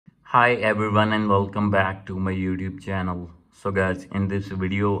Hi everyone and welcome back to my YouTube channel. So guys, in this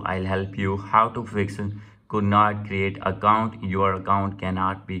video I'll help you how to fix could not create account. Your account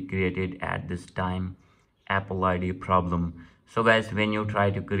cannot be created at this time. Apple ID problem. So guys, when you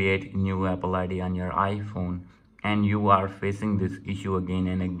try to create new Apple ID on your iPhone and you are facing this issue again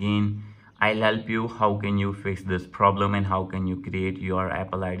and again, I'll help you how can you fix this problem and how can you create your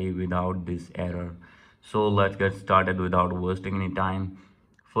Apple ID without this error. So let's get started without wasting any time.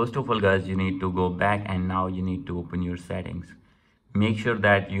 First of all guys, you need to go back and now you need to open your settings. Make sure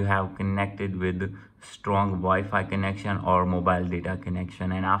that you have connected with strong Wi-Fi connection or mobile data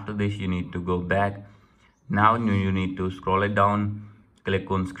connection, and after this you need to go back. Now you need to scroll it down,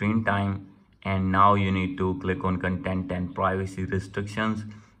 click on screen time, and now you need to click on content and privacy restrictions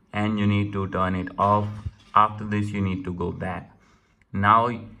and you need to turn it off. After this you need to go back. Now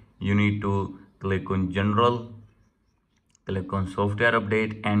you need to click on general, click on software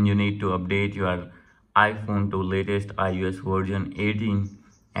update, and you need to update your iPhone to latest iOS version 18,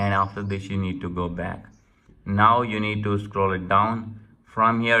 and after this you need to go back. Now you need to scroll it down.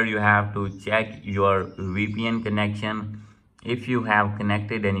 From here you have to check your VPN connection. If you have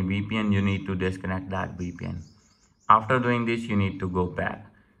connected any VPN, you need to disconnect that VPN. After doing this you need to go back.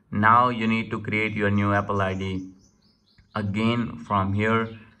 Now you need to create your new Apple ID again from here.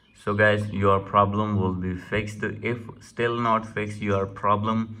 So guys, your problem will be fixed. If still not fixed your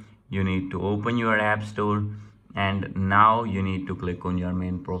problem, you need to open your app store, and now you need to click on your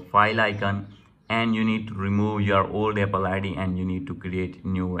main profile icon and you need to remove your old Apple ID and you need to create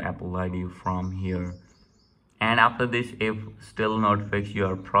new Apple ID from here. And after this, if still not fix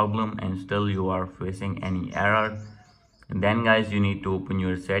your problem and still you are facing any error, then guys, you need to open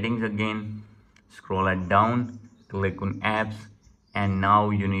your settings again, scroll it down, click on apps, and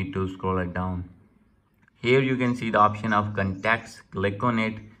now you need to scroll it down. Here you can see the option of contacts, click on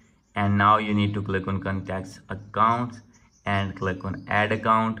it, and now you need to click on contacts accounts and click on add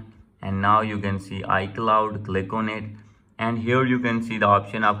account, and now you can see iCloud, click on it, and here you can see the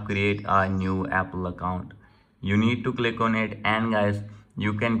option of create a new Apple account. You need to click on it, and guys,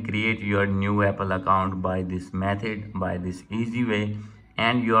 you can create your new Apple account by this method, by this easy way,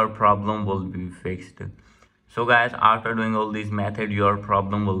 and your problem will be fixed. So guys, after doing all these methods, your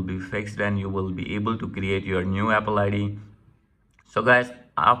problem will be fixed and you will be able to create your new Apple ID. So guys,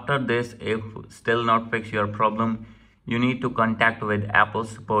 after this, if still not fix your problem, you need to contact with Apple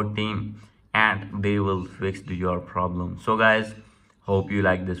support team and they will fix your problem. So guys, hope you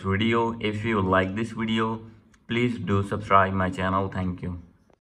like this video. If you like this video, please do subscribe my channel. Thank you.